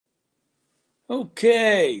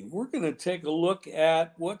Okay, we're going to take a look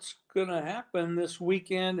at what's going to happen this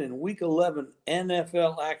weekend in Week 11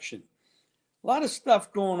 NFL action. A lot of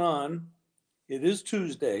stuff going on. It is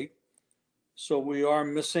Tuesday, so we are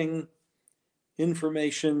missing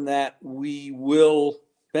information that we will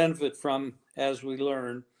benefit from as we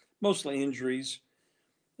learn, mostly injuries.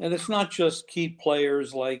 And it's not just key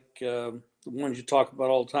players like the ones you talk about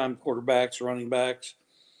all the time, quarterbacks, running backs,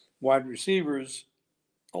 wide receivers.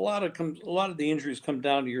 A lot of the injuries come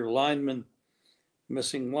down to your linemen,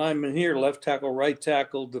 missing linemen here, left tackle, right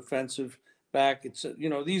tackle, defensive back.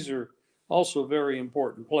 These are also very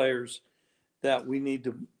important players that we need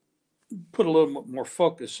to put a little more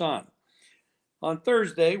focus on. On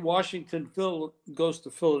Thursday, Washington goes to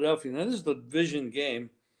Philadelphia. Now, this is the division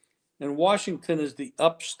game, and Washington is the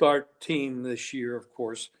upstart team this year, of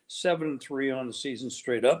course, 7-3 on the season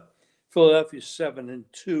straight up. Philadelphia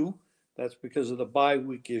 7-2. That's because of the bye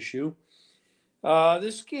week issue.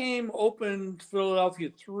 This game opened Philadelphia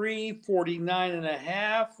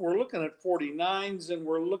 349.5. We're looking at 49s, and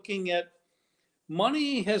we're looking at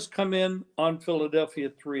money has come in on Philadelphia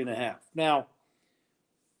 3.5. Now,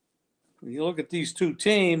 when you look at these two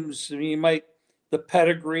teams, the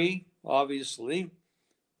pedigree, obviously,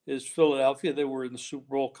 is Philadelphia. They were in the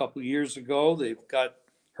Super Bowl a couple of years ago. They've got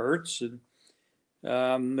Hurts, and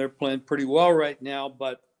they're playing pretty well right now,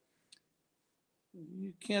 but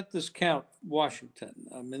you can't discount Washington.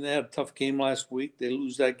 I mean, they had a tough game last week. They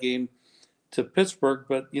lose that game to Pittsburgh,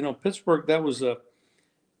 but Pittsburgh,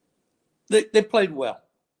 they played well.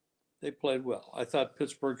 They played well. I thought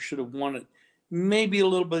Pittsburgh should have won it maybe a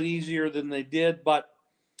little bit easier than they did, but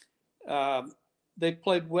they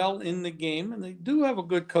played well in the game, and they do have a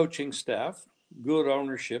good coaching staff, good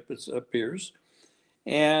ownership, it appears.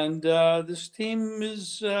 And this team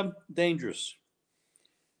is dangerous.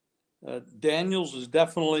 Daniels is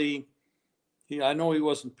definitely, I know he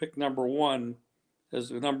wasn't picked number one as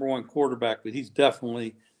the number one quarterback, but he's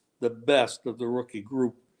definitely the best of the rookie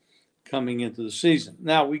group coming into the season.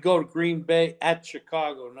 Now we go to Green Bay at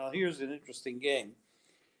Chicago. Now here's an interesting game.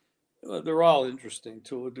 They're all interesting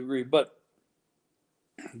to a degree, but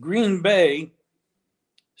Green Bay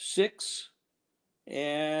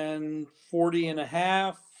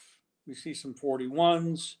 6-40.5. We see some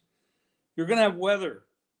 41s. You're going to have weather.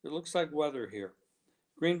 It looks like weather here.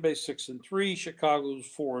 Green Bay 6-3. Chicago's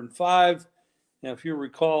 4-5. Now, if you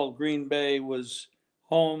recall, Green Bay was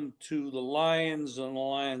home to the Lions, and the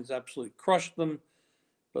Lions absolutely crushed them.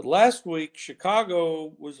 But last week,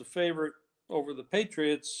 Chicago was a favorite over the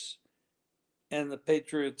Patriots, and the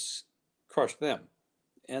Patriots crushed them.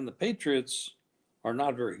 And the Patriots are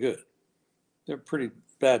not very good. They're a pretty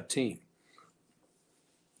bad team.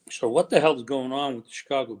 So what the hell is going on with the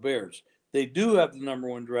Chicago Bears? They do have the number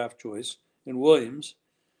one draft choice in Williams.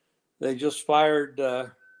 They just fired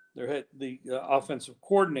the offensive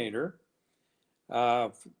coordinator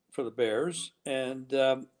for the Bears. And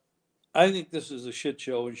I think this is a shit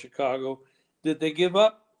show in Chicago. Did they give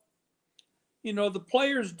up? The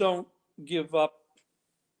players don't give up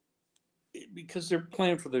because they're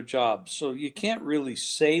playing for their jobs. So you can't really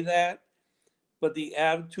say that. But the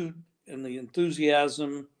attitude and the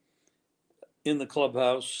enthusiasm in the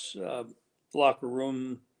clubhouse, locker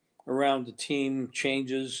room, around the team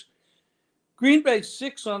changes. Green Bay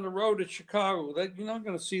 6 on the road at Chicago. You're not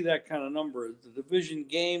going to see that kind of number. It's a division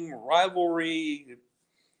game, rivalry,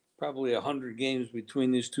 probably 100 games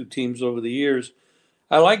between these two teams over the years.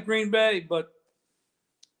 I like Green Bay, but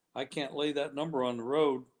I can't lay that number on the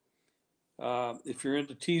road. If you're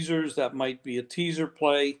into teasers, that might be a teaser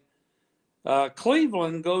play.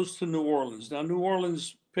 Cleveland goes to New Orleans. Now, New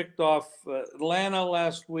Orleans picked off Atlanta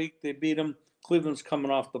last week. They beat them. Cleveland's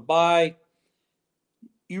coming off the bye.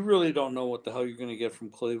 You really don't know what the hell you're going to get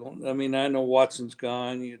from Cleveland. I mean, I know Watson's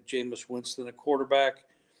gone. You have Jameis Winston, a quarterback.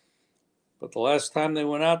 But the last time they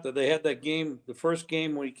went out there, they had that game, the first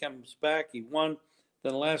game when he comes back, he won.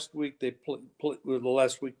 Then last week they played,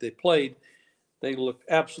 they looked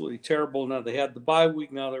absolutely terrible. Now they had the bye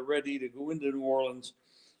week. Now they're ready to go into New Orleans.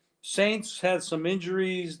 Saints had some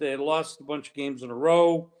injuries. They had lost a bunch of games in a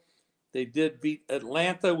row. They did beat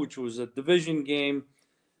Atlanta, which was a division game.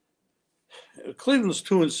 Cleveland's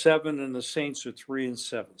 2-7, and the Saints are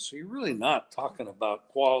 3-7. So you're really not talking about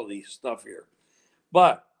quality stuff here.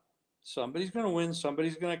 But somebody's going to win.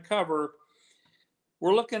 Somebody's going to cover.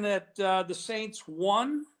 We're looking at the Saints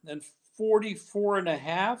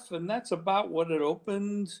 1-44.5, and that's about what it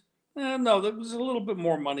opened. No, there was a little bit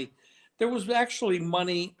more money. There was actually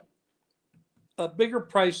money, a bigger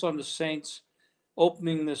price on the Saints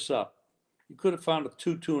opening this up. You could have found a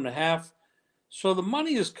 2.5. So the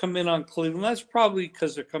money has come in on Cleveland. That's probably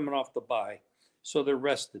because they're coming off the bye. so they're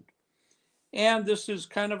rested. And this is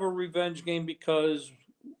kind of a revenge game because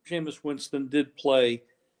Jameis Winston did play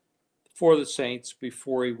for the Saints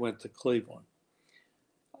before he went to Cleveland.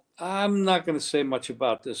 I'm not going to say much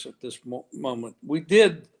about this at this moment. We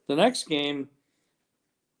did the next game.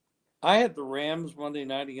 I had the Rams Monday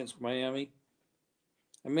night against Miami.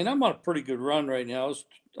 I mean, I'm on a pretty good run right now.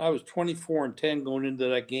 I was 24-10 going into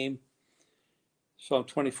that game. So I'm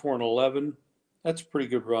 24-11. That's a pretty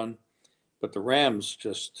good run. But the Rams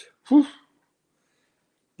just, whew,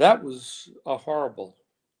 that was a horrible,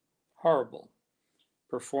 horrible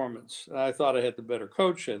performance. I thought I had the better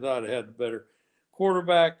coach. I thought I had the better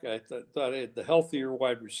quarterback. I thought I had the healthier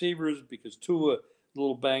wide receivers because Tua a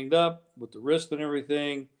little banged up with the wrist and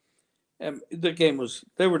everything. And the game was,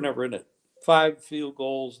 they were never in it. 5 field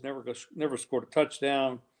goals, never scored a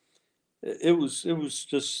touchdown. It was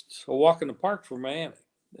just a walk in the park for Miami.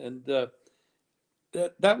 And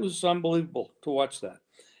that was unbelievable to watch that.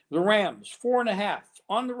 The Rams, 4.5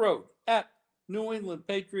 on the road at New England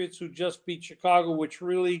Patriots, who just beat Chicago, which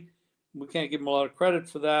really, we can't give them a lot of credit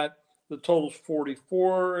for that. The total's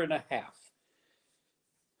 44.5.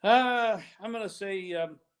 I'm going to say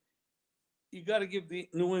you got to give the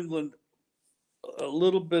New England a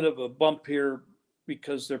little bit of a bump here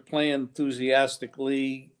because they're playing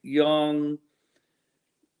enthusiastically, young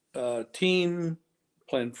team,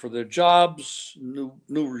 playing for their jobs, new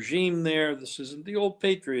regime there. This isn't the old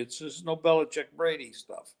Patriots. This is no Belichick Brady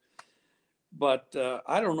stuff. But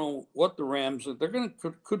I don't know what the Rams are. They're going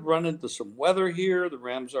to could run into some weather here. The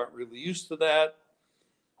Rams aren't really used to that.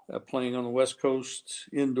 Playing on the West Coast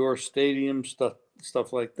indoor stadium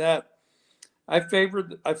stuff like that. I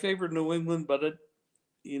favored New England, but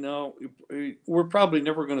we're probably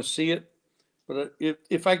never going to see it. But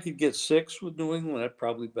if I could get 6 with New England, I'd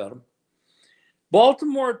probably bet them.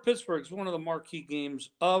 Baltimore at Pittsburgh is one of the marquee games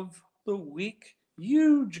of the week.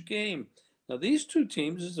 Huge game. Now, these two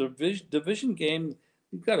teams, this is a division game.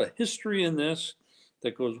 You've got a history in this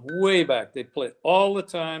that goes way back. They play all the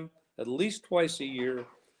time, at least twice a year.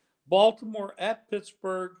 Baltimore at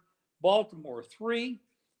Pittsburgh. Baltimore 3-48.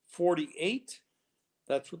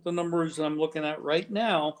 That's what the numbers I'm looking at right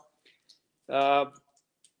now.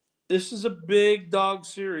 This is a big dog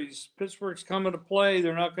series. Pittsburgh's coming to play.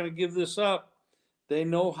 They're not going to give this up. They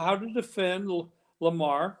know how to defend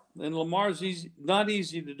Lamar, and Lamar's not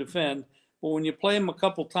easy to defend. But when you play him a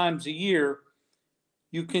couple times a year,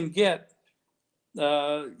 you can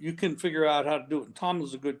figure out how to do it. And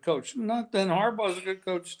Tomlin's a good coach. Not then Harbaugh's a good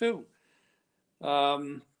coach too.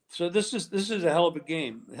 So this is a hell of a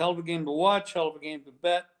game. A hell of a game to watch. Hell of a game to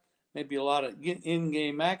bet. Maybe a lot of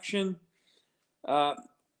in-game action.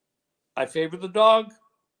 I favor the dog.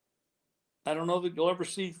 I don't know that you'll ever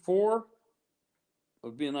see 4. It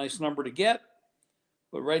would be a nice number to get.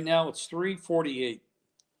 But right now it's 3-48.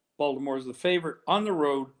 Baltimore is the favorite on the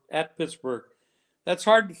road at Pittsburgh. That's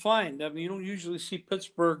hard to find. I mean, you don't usually see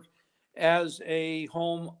Pittsburgh as a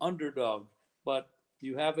home underdog, but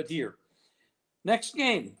you have it here. Next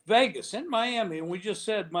game, Vegas and Miami. And we just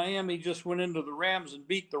said Miami just went into the Rams and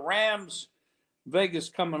beat the Rams. Vegas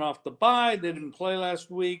coming off the bye. They didn't play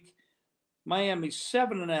last week. Miami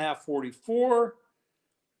 7.5, 44.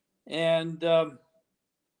 And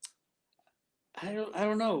I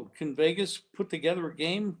don't know. Can Vegas put together a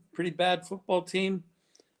game? Pretty bad football team.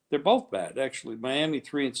 They're both bad, actually. Miami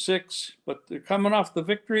 3-6, but they're coming off the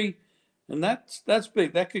victory, and that's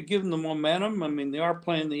big. That could give them the momentum. I mean, they are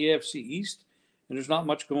playing the AFC East, and there's not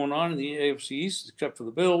much going on in the AFC East except for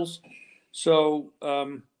the Bills. So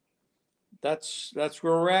that's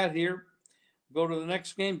where we're at here. Go to the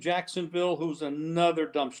next game, Jacksonville, who's another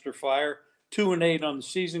dumpster fire. 2-8 on the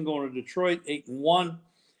season, going to Detroit, 8-1.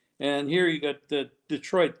 And here you got the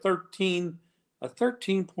Detroit a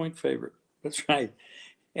 13-point favorite. That's right.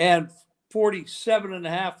 And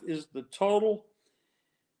 47.5 is the total.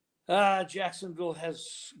 Jacksonville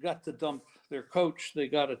has got to dump their coach. They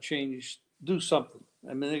got to do something.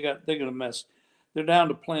 I mean, they're going to mess. They're down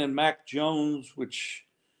to playing Mac Jones, which,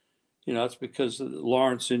 it's because of the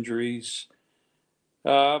Lawrence injuries.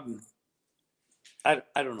 I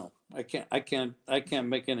don't know. I can't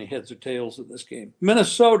make any heads or tails of this game.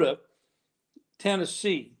 Minnesota,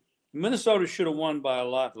 Tennessee. Minnesota should have won by a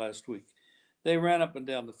lot last week. They ran up and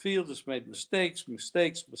down the field, just made mistakes.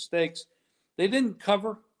 They didn't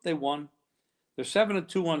cover. They won. They're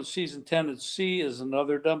 7-2 on the season. Tennessee is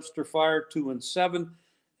another dumpster fire, 2-7.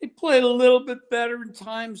 They played a little bit better in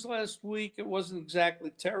times last week. It wasn't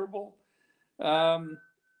exactly terrible. We're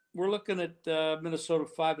looking at Minnesota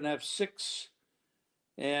 5.5, 6.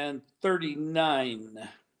 And 39.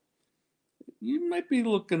 You might be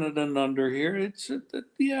looking at an under here.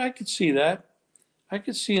 I could see that. I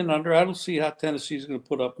could see an under. I don't see how Tennessee's going to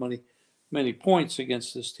put up many points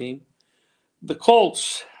against this team. The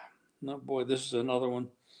Colts. Oh boy, this is another one.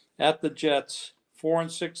 At the Jets,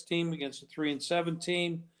 4-6 team against a 3-7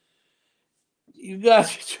 team. You got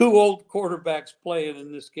two old quarterbacks playing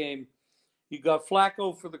in this game. You got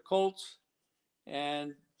Flacco for the Colts,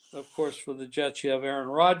 and of course for the Jets, you have Aaron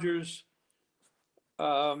Rodgers.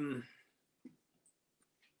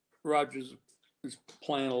 Rodgers is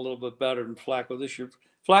playing a little bit better than Flacco this year.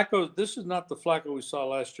 Flacco, this is not the Flacco we saw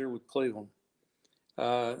last year with Cleveland.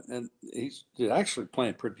 And he's actually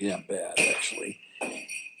playing pretty damn bad, actually.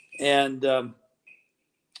 And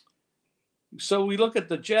so we look at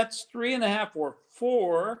the Jets, 3.5 or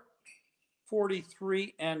 4,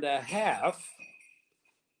 43.5.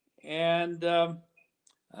 And I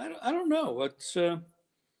don't know. It's let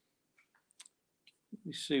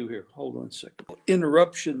me see here. Hold on a second.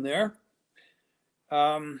 Interruption there.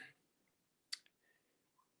 I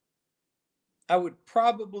would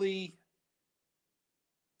probably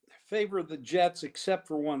favor the Jets, except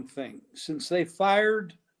for one thing. Since they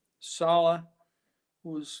fired Saleh,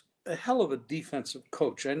 who was a hell of a defensive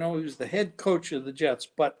coach. I know he was the head coach of the Jets,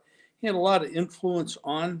 but he had a lot of influence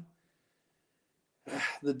on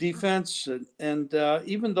the defense. And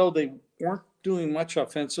even though they weren't doing much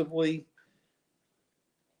offensively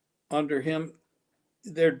under him,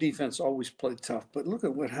 their defense always played tough. But look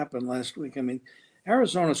at what happened last week. I mean,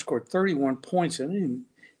 Arizona scored 31 points, and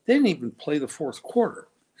they didn't even play the fourth quarter.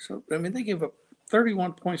 So, I mean, they gave up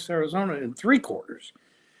 31 points to Arizona in 3 quarters.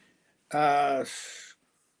 Flacco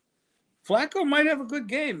might have a good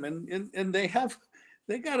game, and they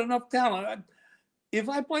got enough talent. If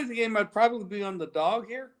I played the game, I'd probably be on the dog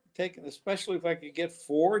here, especially if I could get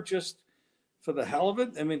 4 just for the hell of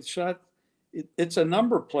it. I mean, it's a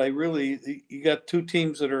number play, really. You got 2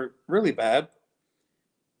 teams that are really bad.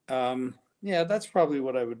 Yeah, that's probably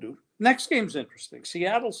what I would do. Next game's interesting.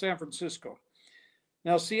 Seattle, San Francisco.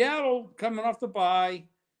 Now, Seattle coming off the bye.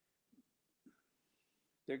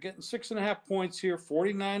 They're getting 6.5 points here.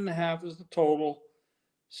 49.5 is the total.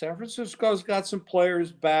 San Francisco's got some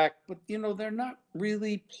players back, but, they're not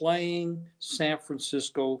really playing San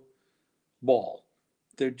Francisco ball.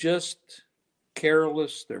 They're just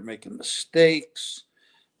careless. They're making mistakes.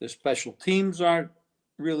 Their special teams aren't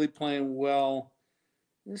really playing well.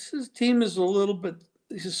 This team is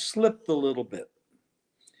has slipped a little bit.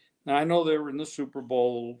 Now, I know they were in the Super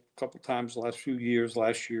Bowl a couple times the last few years.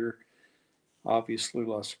 Last year, obviously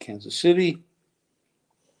lost to Kansas City.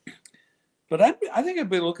 But I think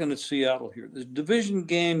I'd be looking at Seattle here. The division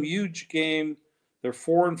game, huge game. They're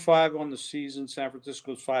 4-5 on the season. San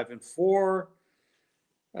Francisco's 5-4.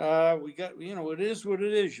 We got, it is what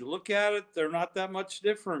it is. You look at it, they're not that much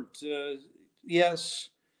different. Yes,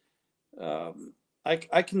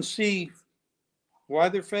 I can see why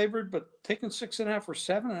they're favored, but taking 6.5 or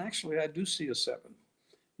 7, actually, I do see a 7.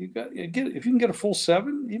 If you can get a full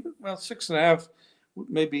 7, even 6.5,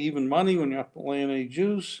 maybe even money when you're not laying any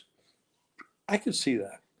juice. I could see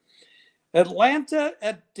that. Atlanta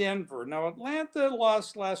at Denver. Now, Atlanta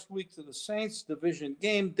lost last week to the Saints division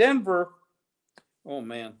game. Denver, oh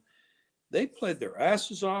man, they played their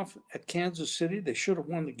asses off at Kansas City. They should have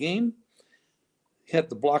won the game. Had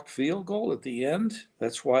the blocked field goal at the end.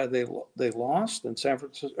 That's why they lost, and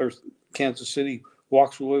Kansas City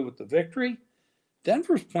walks away with the victory.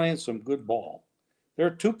 Denver's playing some good ball. They're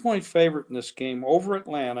a 2-point favorite in this game over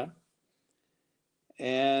Atlanta,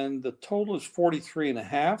 and the total is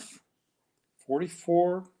 43.5,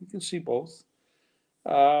 44. You can see both.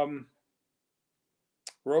 Road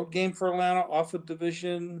game for Atlanta, off a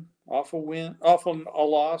division, off a win, off a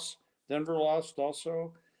loss. Denver lost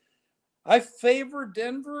also. I favor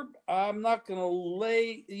Denver. I'm not going to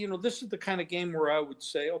lay, this is the kind of game where I would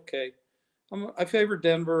say, okay, I favor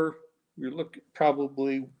Denver. You're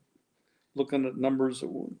probably looking at numbers,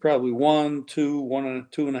 probably 1, 2, 1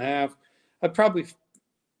 and 2.5. I'd probably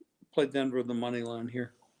play Denver the money line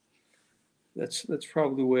here. That's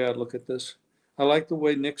probably the way I'd look at this. I like the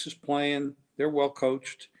way Knicks is playing. They're well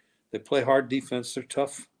coached. They play hard defense. They're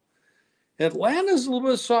tough. Atlanta's a little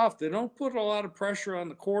bit soft. They don't put a lot of pressure on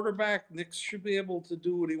the quarterback. Knicks should be able to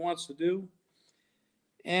do what he wants to do.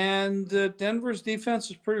 And Denver's defense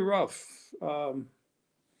is pretty rough.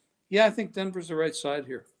 Yeah, I think Denver's the right side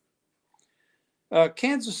here.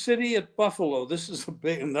 Kansas City at Buffalo. This is a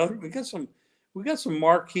big another. We got some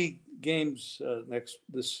marquee games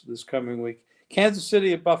this coming week. Kansas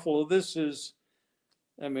City at Buffalo. This is,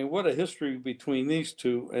 what a history between these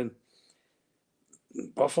two. And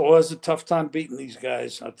Buffalo has a tough time beating these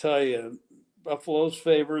guys. I'll tell you, Buffalo's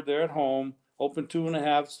favored. They're at home. Open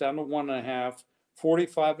 2.5. It's down to 1.5.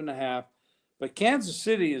 45.5. But Kansas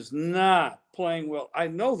City is not playing well. I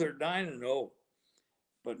know they're 9-0,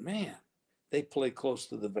 but man, they play close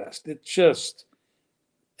to the vest.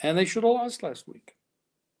 And they should have lost last week.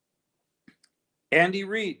 Andy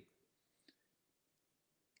Reid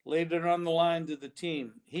laid it on the line to the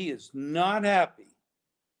team. He is not happy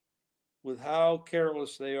with how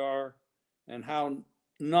careless they are and how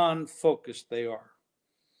non-focused they are.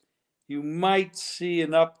 You might see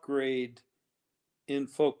an upgrade in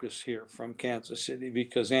focus here from Kansas City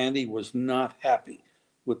because Andy was not happy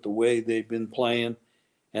with the way they've been playing.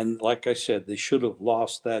 And like I said, they should have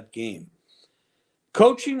lost that game.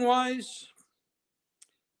 Coaching wise,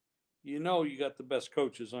 you got the best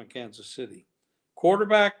coaches on Kansas City.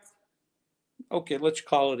 Quarterback, okay, let's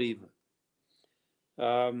call it even.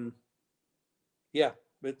 Yeah,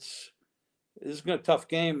 this is a tough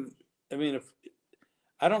game. I mean,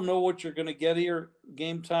 I don't know what you're going to get here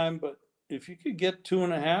game time, but if you could get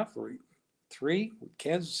 2.5 or 3 with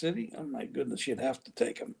Kansas City, oh my goodness, you'd have to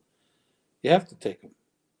take them. You have to take them.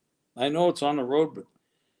 I know it's on the road, but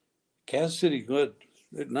Kansas City good.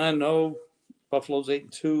 They're 9-0, Buffalo's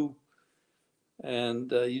 8-2,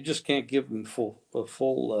 and you just can't give them a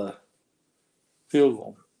full field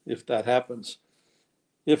goal if that happens.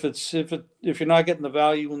 If you're not getting the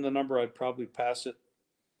value in the number, I'd probably pass it.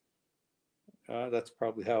 That's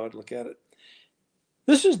probably how I'd look at it.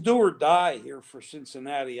 This is do or die here for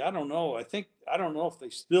Cincinnati. I don't know. I don't know if they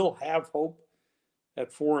still have hope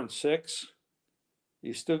at 4-6.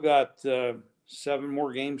 You still got 7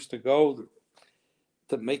 more games to go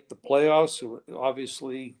to make the playoffs. So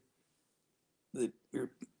obviously, you're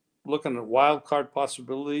looking at wild card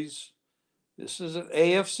possibilities. This is an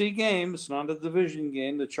AFC game. It's not a division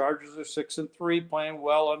game. The Chargers are 6-3, playing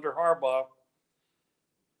well under Harbaugh.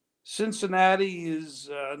 Cincinnati is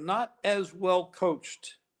not as well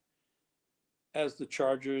coached as the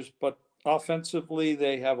Chargers, but offensively,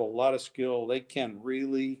 they have a lot of skill. They can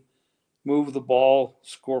really move the ball,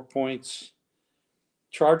 score points.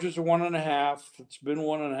 Chargers are 1.5. It's been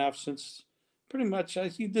 1.5 since pretty much.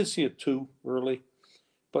 You did see a 2 early,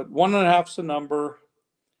 but 1.5 is the number.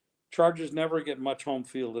 Chargers never get much home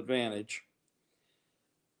field advantage,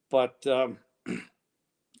 but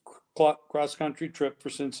cross-country trip for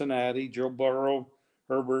Cincinnati, Joe Burrow,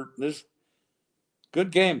 Herbert. This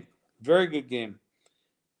good game, very good game.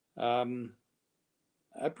 I'd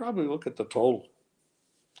probably look at the total.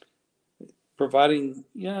 Providing,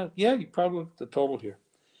 you probably look at the total here.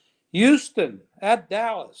 Houston at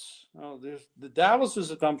Dallas. The Dallas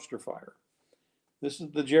is a dumpster fire. This is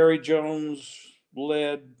the Jerry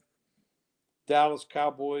Jones-led Dallas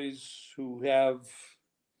Cowboys who have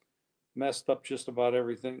messed up just about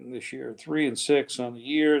everything this year. 3-6 on the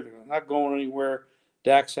year. They're not going anywhere.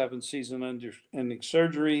 Dak's having season-ending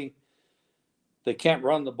surgery. They can't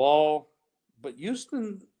run the ball. But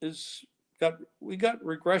Houston we got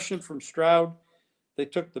regression from Stroud. They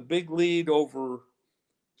took the big lead over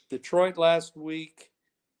Detroit last week,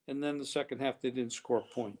 and then the second half they didn't score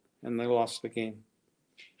a point, and they lost the game.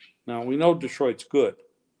 Now, we know Detroit's good,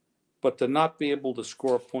 but to not be able to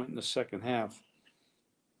score a point in the second half,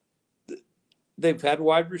 they've had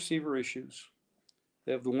wide receiver issues.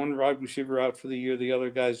 They have the one wide receiver out for the year. The other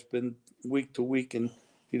guy's been week to week, and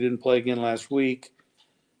he didn't play again last week.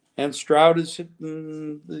 And Stroud is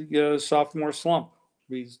hitting the sophomore slump.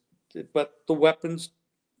 But the weapons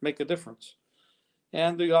make a difference.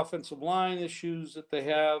 And the offensive line issues that they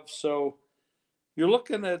have. So you're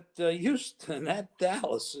looking at Houston at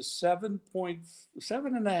Dallas, a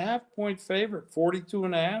 7.5 point favorite,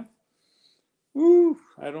 42.5. Woo,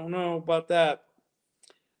 I don't know about that.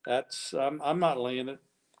 I'm not laying it.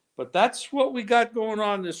 But that's what we got going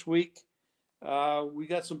on this week. We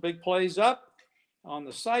got some big plays up on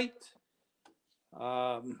the site.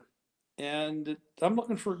 And I'm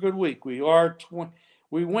looking for a good week. We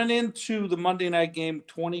went into the Monday night game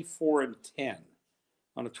 24-10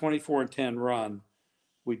 on a 24-10 run.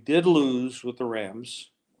 We did lose with the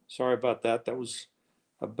Rams. Sorry about that. That was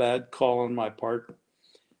a bad call on my part.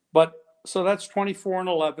 But so that's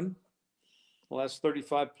 24-11. The last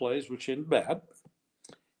 35 plays, which isn't bad.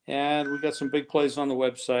 And we got some big plays on the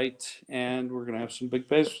website, and we're going to have some big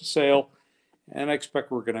plays for sale. And I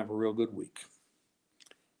expect we're going to have a real good week.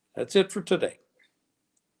 That's it for today.